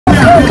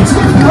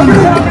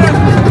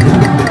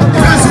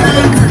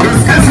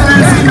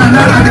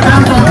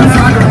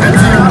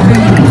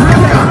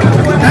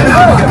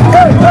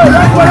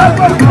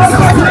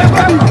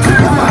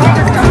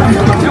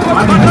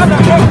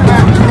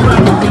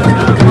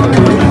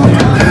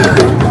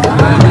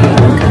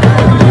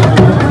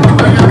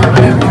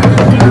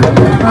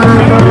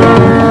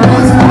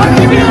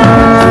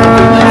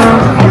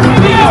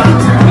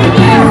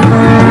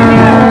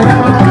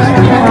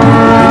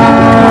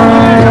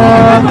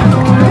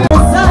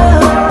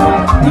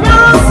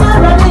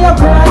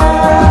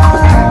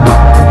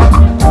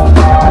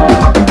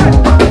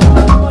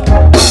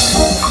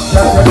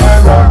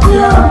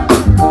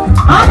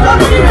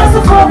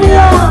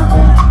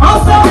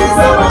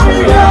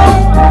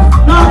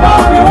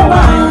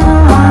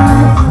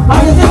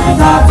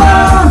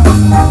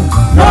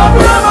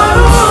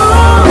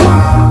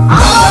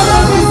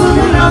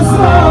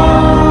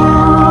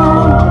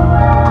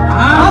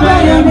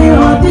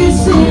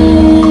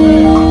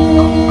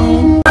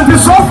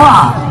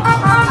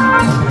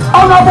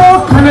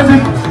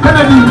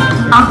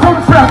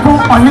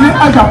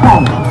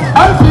Japan,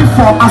 MP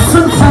for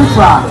Ashanti.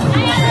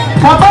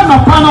 Papa na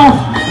panel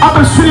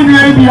abesiri ni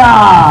ebia.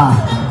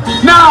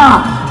 Na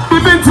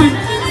ibenti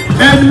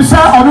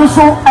enimsa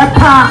onuso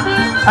eka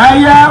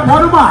eye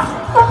wonuma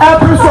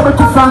every so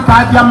betu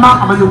franka dia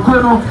ma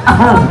amanukure no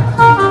ahom.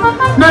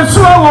 Na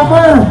so wo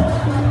mo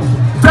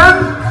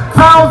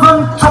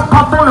 10,000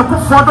 chopable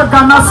akufodo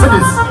Ghana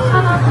cedis.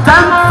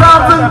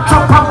 10,000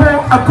 chopable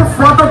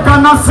akufodo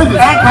Ghana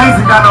cedis.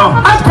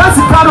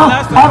 Ekazikano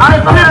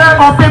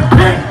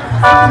opepe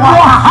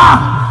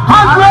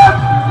 100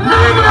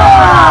 million.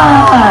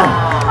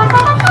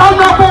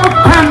 Honorable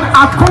Ken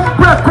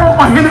Akupreko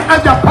Ohini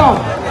Japan.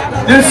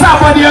 The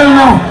somebody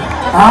know.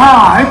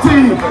 Eti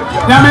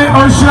Yami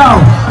Oshao.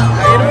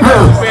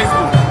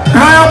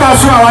 Kaya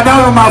Basoah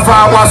wadawu mafa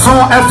waso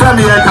FM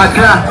ye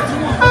kakra.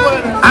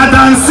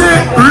 Adanse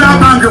real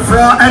bank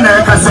for ene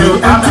kasei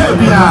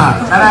entebia.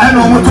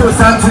 Eno mutu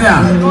santia.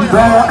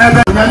 Wo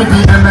ebe nyami bi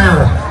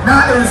emero. Na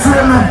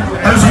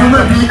ensuno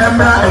bi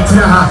emra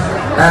etia ha.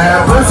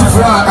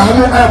 Principal, I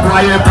won't have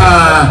my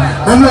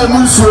only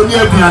Munsu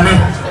near Piane,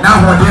 now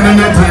what didn't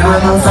get a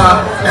Roman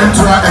far,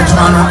 enter a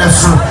German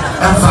Estro,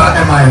 and far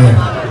MIA.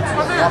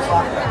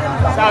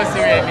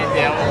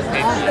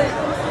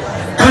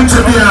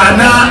 Enter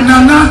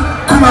Nana,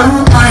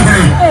 Kumawu,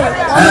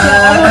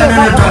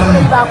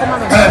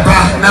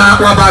 now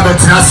what about the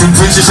Trassin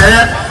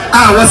teacher?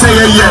 Was a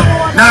year,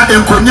 now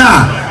in Konya,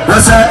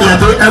 was a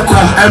echo,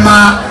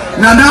 Emma.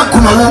 Nana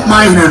Kumawu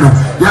mine no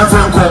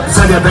yafenko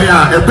sede be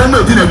ya ebema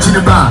di na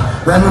chiniba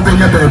wa mo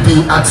benya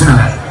baabi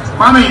atena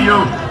mama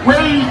yo we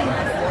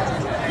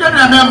ye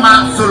na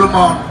mema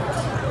Solomon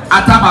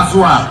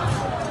atabasoa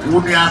wo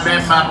nua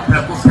mema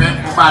prekofe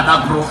mo ba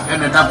dagro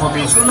ene da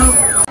commission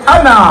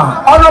ana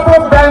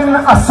honorable Ben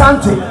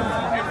Ashanti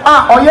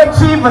oye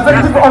chief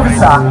executive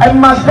officer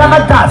and Ghana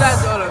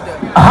Gas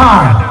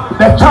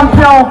the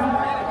champion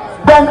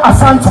Ben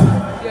Ashanti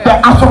the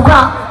Ashoka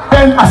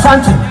Ben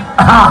Ashanti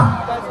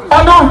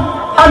I'm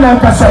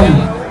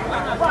saying,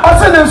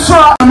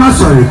 I'm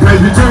sorry,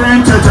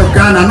 Presbyterian Church of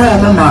Ghana,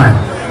 no more.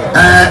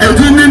 If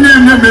you name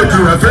a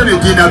friend,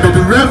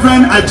 the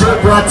Reverend Ajay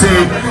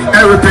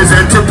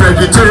representing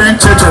Presbyterian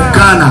Church of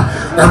Ghana,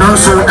 and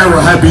also our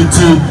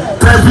Habiti,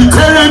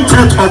 Presbyterian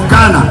Church of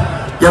Ghana.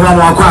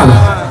 Yamawakwala.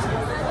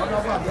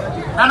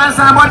 And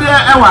somebody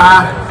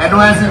ever, and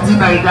once in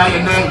Nigeria,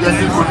 and then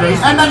yes,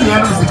 and then the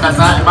end of the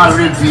Casa about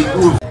Ridley.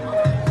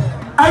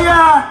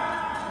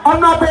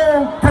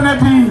 Honorable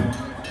Kennedy,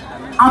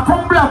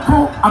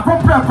 Akupreko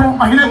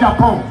Ohini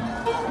Japan,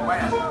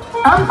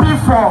 MP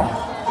for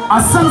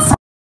Ashanti.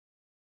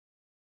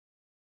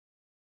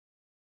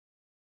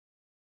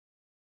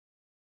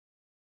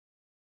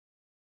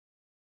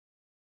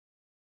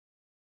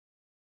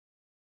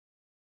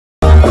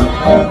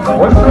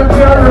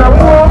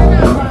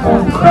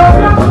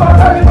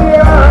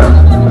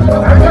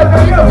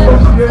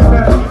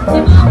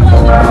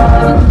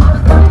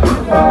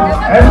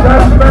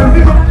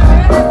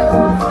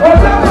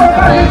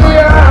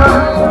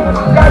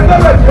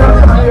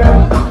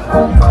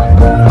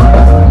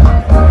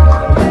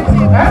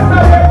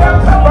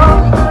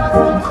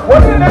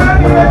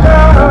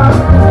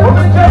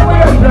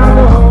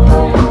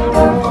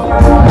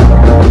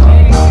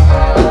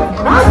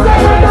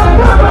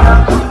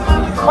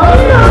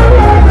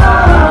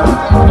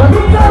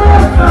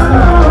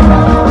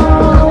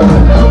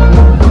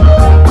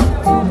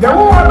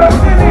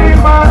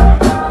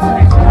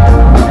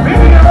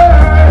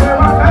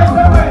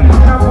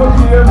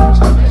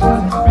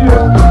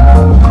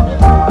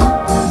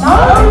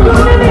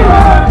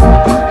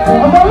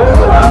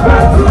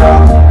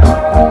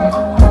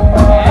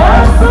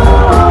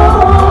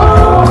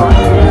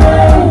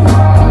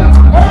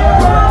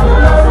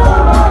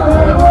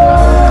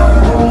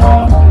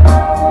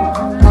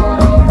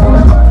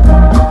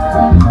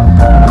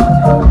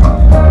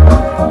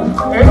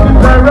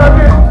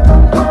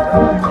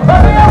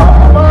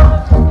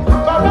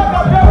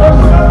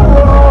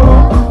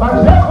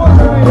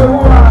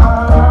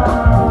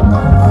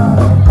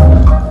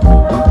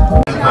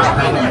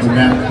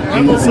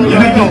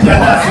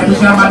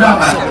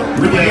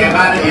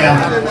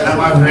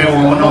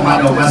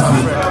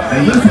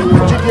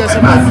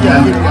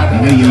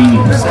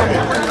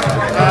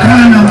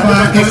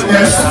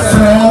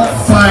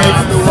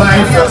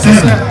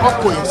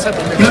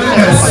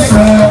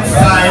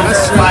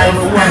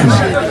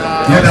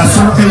 Yeah, that's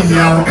something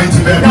now. And to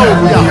make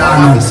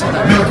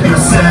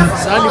yourself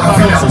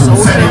available.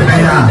 Send it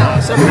there.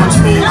 You want to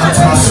be at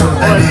muscle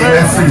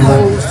everywhere.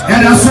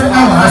 And that's what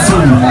I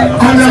say.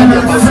 On the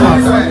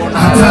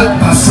attack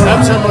Basoah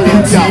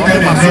into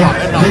enemy.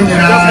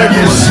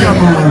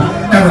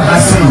 I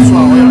say.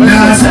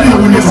 Now I say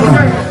you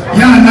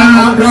yeah,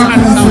 now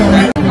welcome to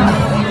me.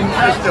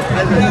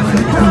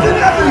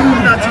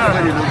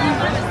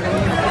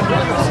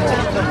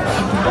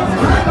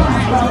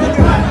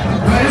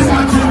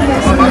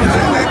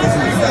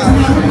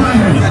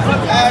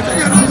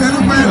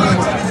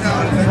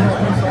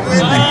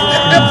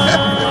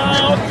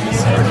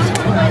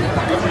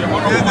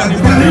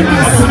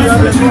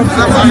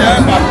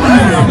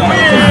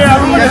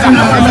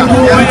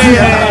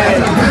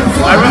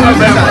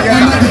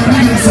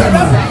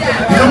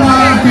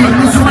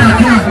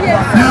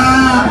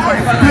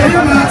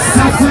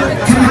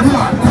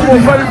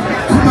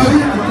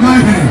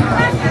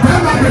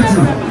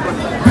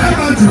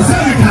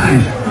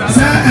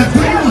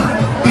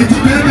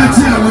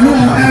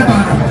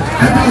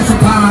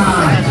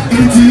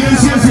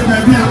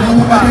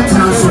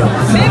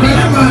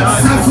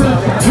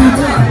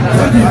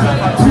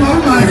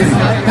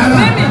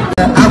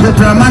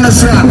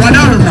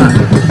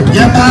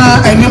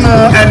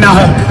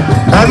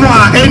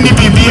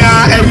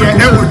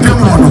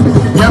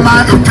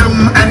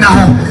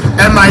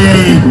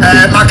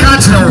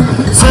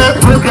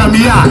 Program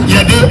here,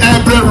 yeah, they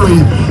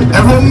every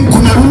everyone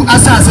Kumawu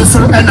Asase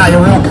so and I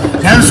want.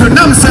 And so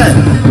now say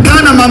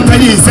Ghana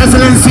Mampani,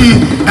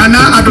 Excellency, and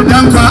now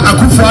Adodankwa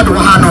Akufo-Addo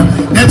Hano.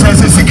 That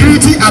is a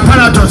security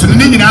apparatus.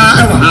 Nina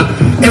Ewa,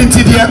 and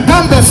the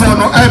bomb for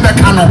no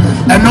Ebekano,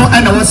 and no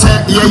and I was say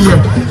yeah,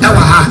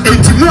 Ewa,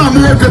 and no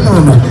more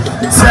demono.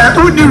 Say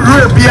only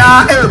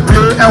Robia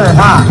Ewa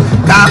Ewa,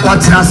 that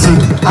what's I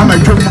I'm a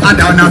drum and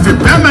down of the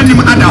permanent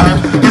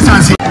and is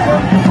answer.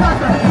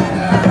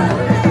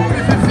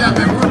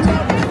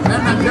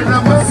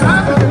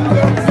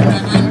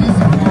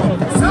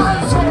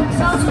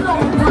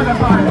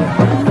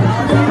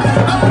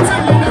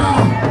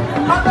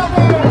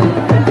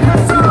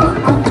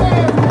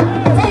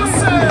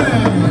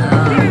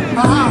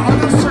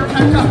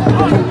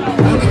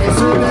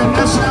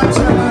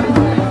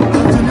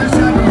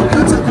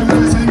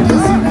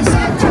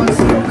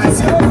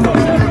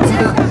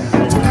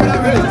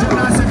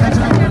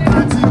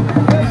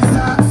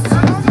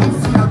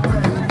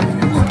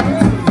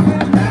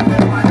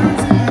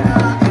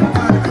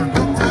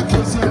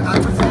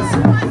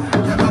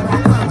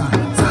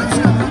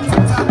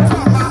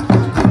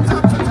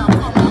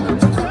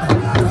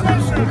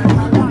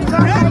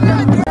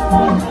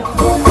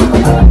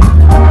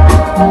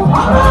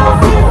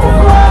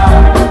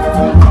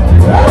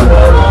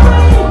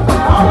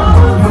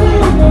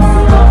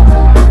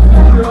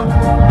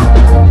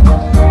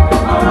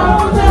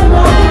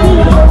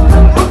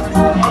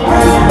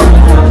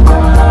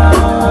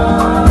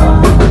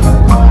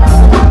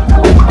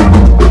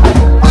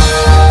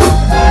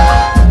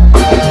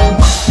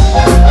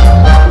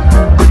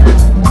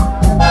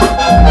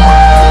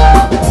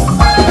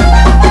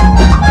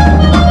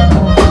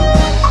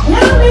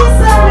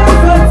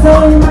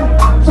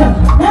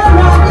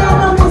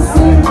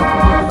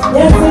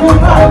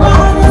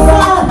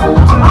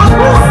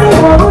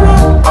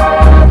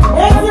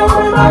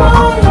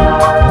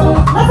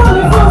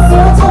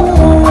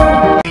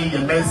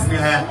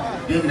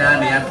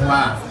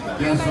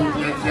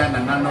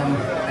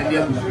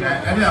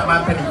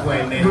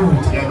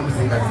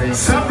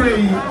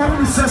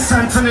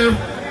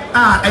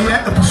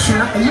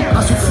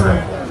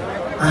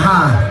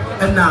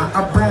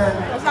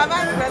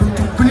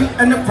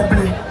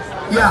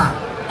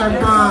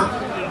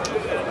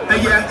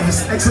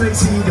 His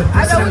Excellency the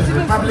President of the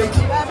Republic,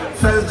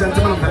 First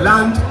Gentleman of the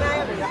Land,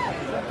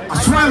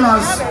 as well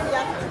as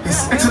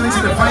His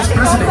Excellency the Vice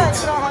President,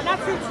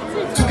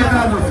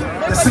 together with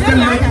the Second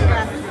Lady,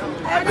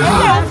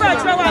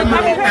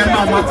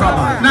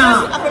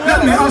 Now,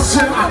 let me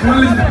also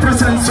acknowledge the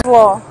presence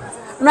of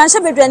Mranche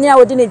bedwani a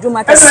wodi ne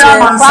dwuma kese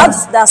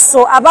about that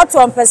so about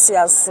one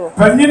person so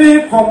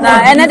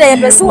na ene de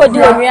yepese wodi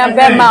onua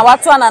bema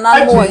wato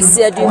anana mo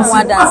nsi adu mu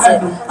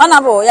adanse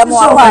onabo ya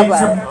mo aba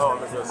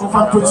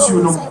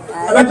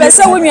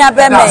yepese wonua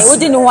bema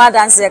wodi ne ho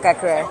adanse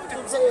kakra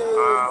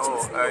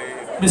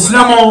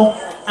Mislamo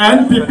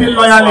NPP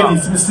loyal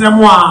ladies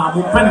mislamo a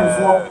mo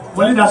panimfo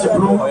mo leadership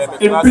no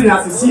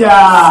empire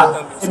sia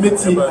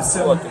emeti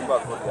asem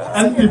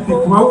NPP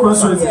Kumawu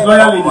Constituency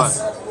loyal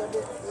ladies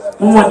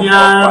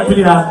Umonia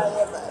Pia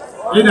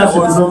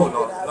leadership no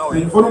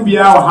the phone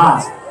bia wa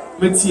ha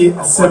meti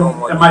asem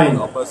e mai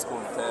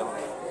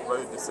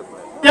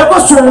ya ko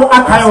so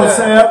akayo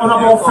se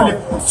Honorable Philip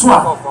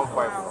Soa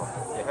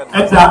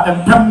eta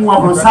empem wa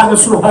bronsa de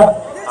suro ho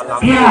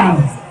bia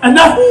And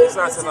now,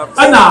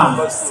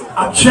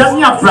 a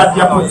champion of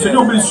Bradia, but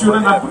no mission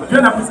and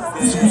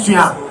distribution.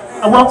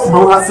 I want to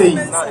say,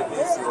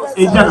 a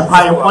young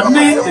high one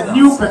day, the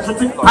new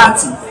patriotic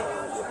party,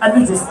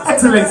 and it is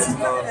Excellency,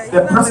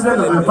 the President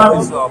of the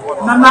Republic,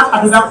 Nana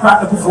Adunakwa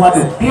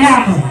Akufo-Addo.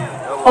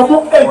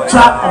 Omo a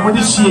chat of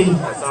this year,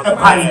 a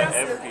pie,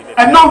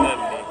 and now,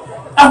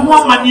 I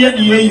want my year,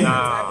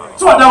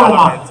 so I don't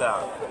want.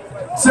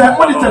 Sir,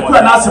 what is the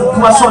good answer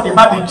to us on the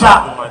body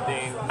job?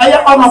 I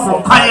am honor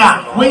from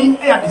Kaya, way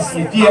air this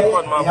year,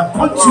 I have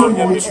put you in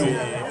the issue.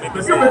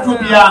 If you go to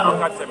piano,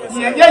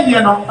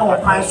 yeah, no, our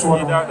pie so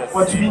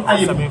what to be a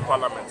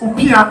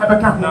Upia, a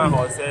better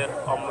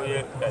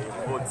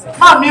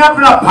Mammy,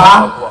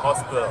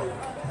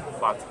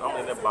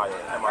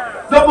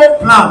 double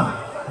plan.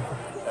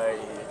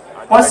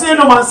 Or say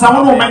no one,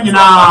 someone who made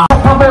now.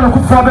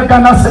 Probably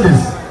Ghana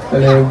cities.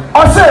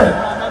 Or say,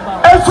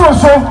 and so,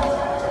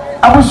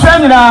 I was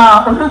shining a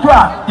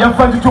young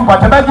 22,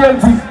 but I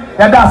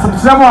that's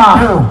someone.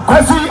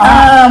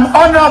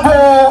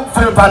 Honorable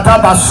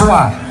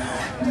Basoah,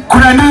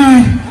 Kurani,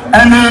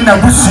 and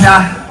Nabusia,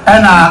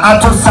 and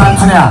Ato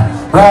Santina,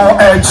 or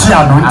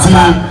Chiano,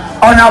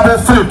 Honorable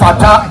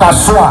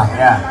Basoah,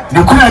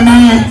 the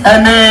Kurani,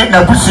 and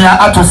Nabusia,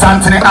 Ato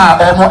Santina,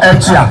 or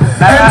Echia,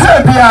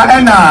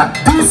 and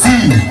DC,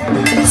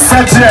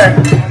 Sete,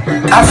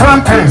 Afran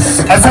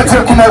Prince,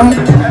 Sete Kumawu,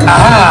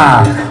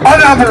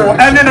 Honorable,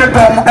 and the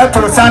Dom,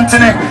 Ato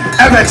Santina,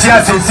 Evertia,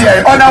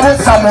 Honorable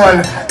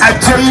Samuel,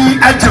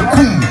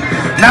 Ajakum.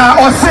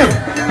 Now, or say,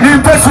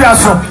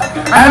 Nimpesiaso,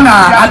 and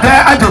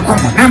Ajakum,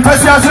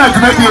 Nimpesiaso, to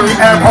make you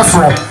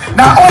impossible.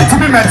 Now,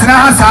 ultimate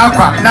now,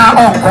 Saka, now,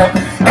 Uncle,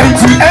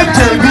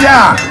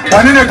 NGBR,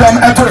 one in the Dom,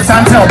 Eto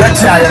Santa,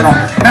 Betia,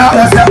 now,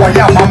 was that one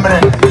young mamre,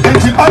 and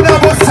the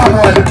Honorable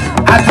Samuel,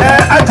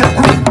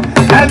 Ajakum,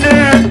 and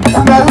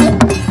Kumawu,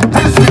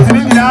 this is the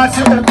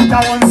Nasi of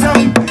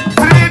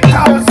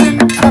 3,000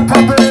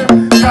 capable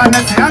Ghana.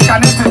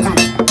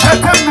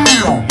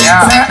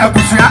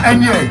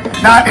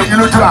 Na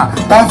enyilotwa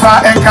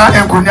bonfa enka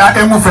enkunya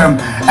emufem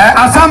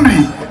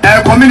assembly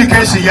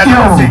communication ya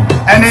tose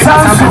ene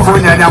assembly fo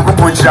nya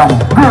yakopon chira ho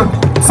good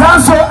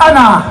sanso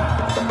ana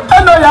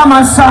eno ya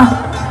mansa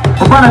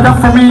obana da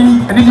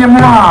fomi eni di mu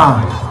a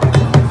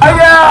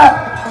aya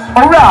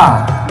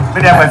owra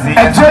me dey fazi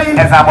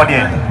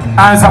ezabode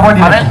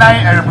ansabode ale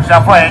nine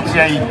erepusha fo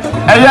enchia yi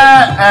eye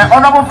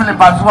honorable Philip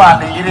Basoah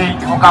de yire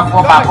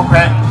ikokafo ba ko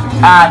pe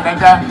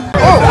nega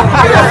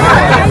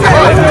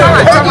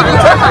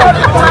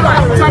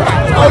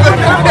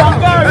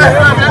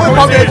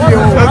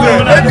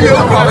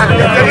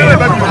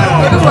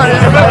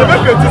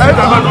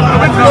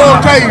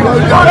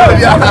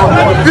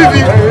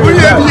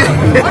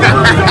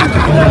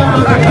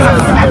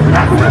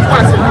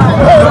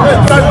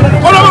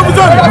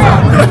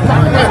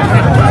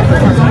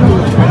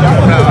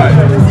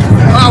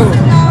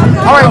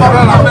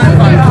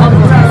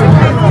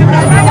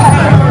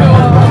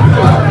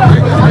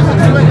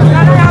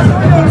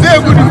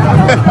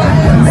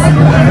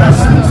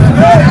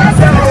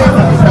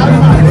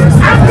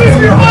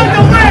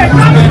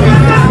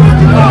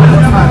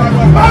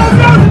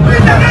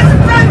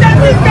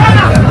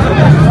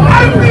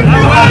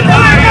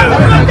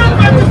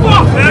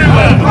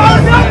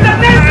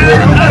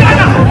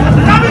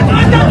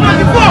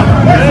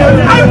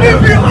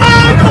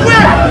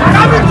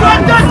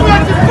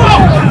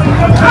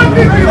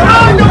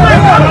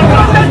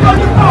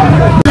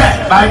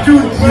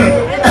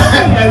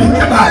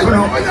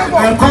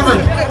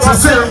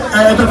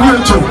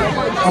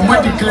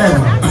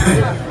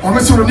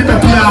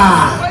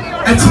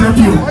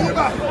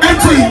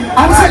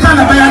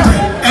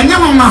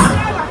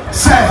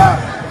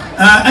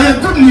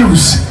good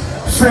news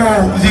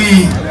for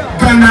the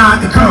Ghana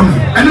economy.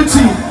 And it's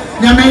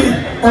Yame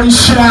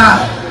Onshira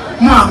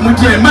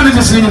Mudia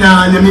managers in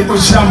Yame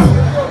Oshamu.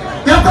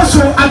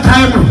 Yapaso at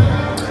time.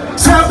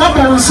 Sir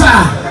Baba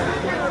Sa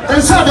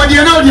and somebody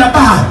know the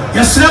Abba,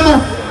 Yasremo,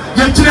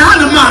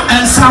 Yatanama,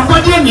 and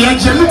somebody in the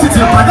agility.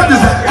 That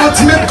is the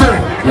ultimate goal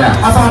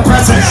of our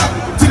presence.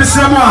 To the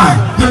Samoa,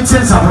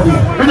 somebody.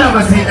 We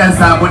never see that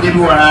somebody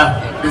who are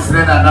this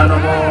red and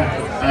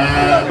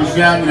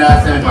Young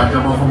said, but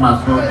from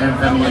us and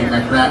family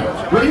like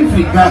that. When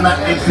we Ghana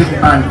Exit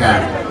Bank,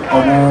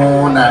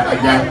 Omona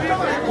again,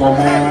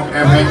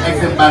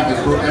 Exit Bank is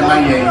so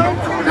MIA.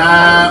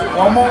 Now,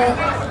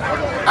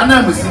 I'm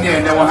a senior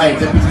and our high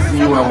deputy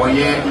CEO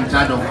in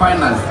charge of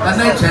finance. That's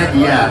a chair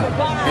here,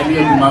 and we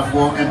have my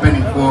 4 and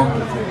penny 4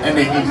 and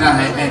the exam.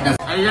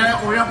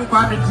 We have a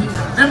quality,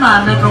 the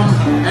man,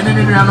 and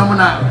then we are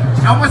nominal.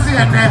 I was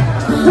saying that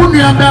who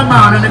knew that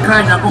man and the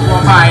kind of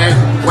buy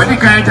when the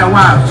kind of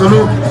wow,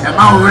 solo, and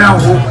Mao,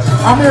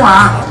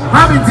 Omoa,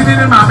 Rabbi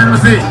didn't mamma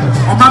say,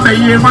 or Mama,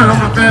 ye, my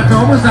home affair,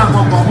 almost up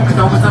on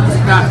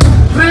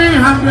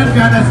 300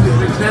 Ghana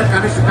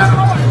citizens,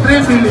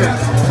 3 million.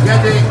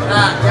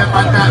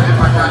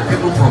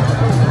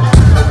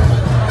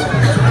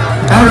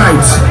 All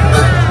right.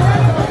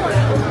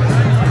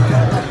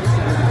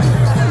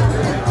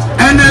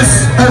 NS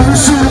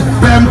Owusu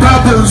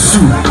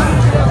Bembabosu.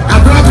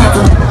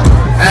 Abrapako,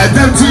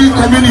 Deputy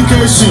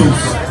Communications,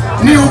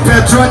 New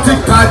Patriotic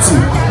Party,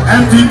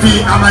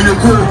 MPP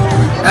Amanyoko,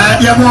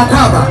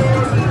 Yamuakwaba,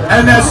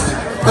 Ernest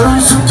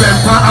Owusu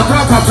Bempa,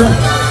 Abrapako.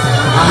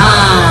 Aha,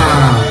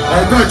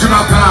 Ogo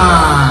Jumapa,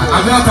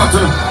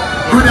 Abrapako.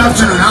 Good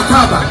afternoon,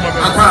 Akwaba.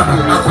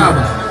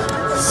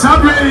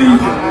 Sabri,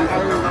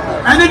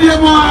 any day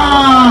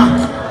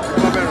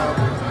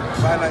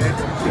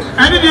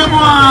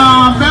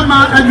more, Bema,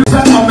 and you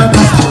said on the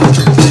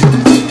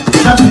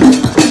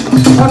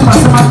what was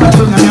some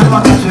person and you're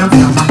not a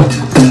champion.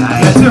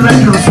 Let's see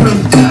regular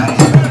swing.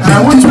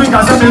 I want to make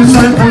a certain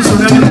sorry person,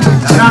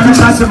 and I'm a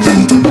classic.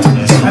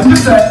 And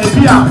this is a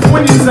beer,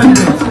 when it's a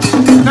bit.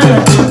 Now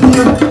you're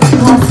going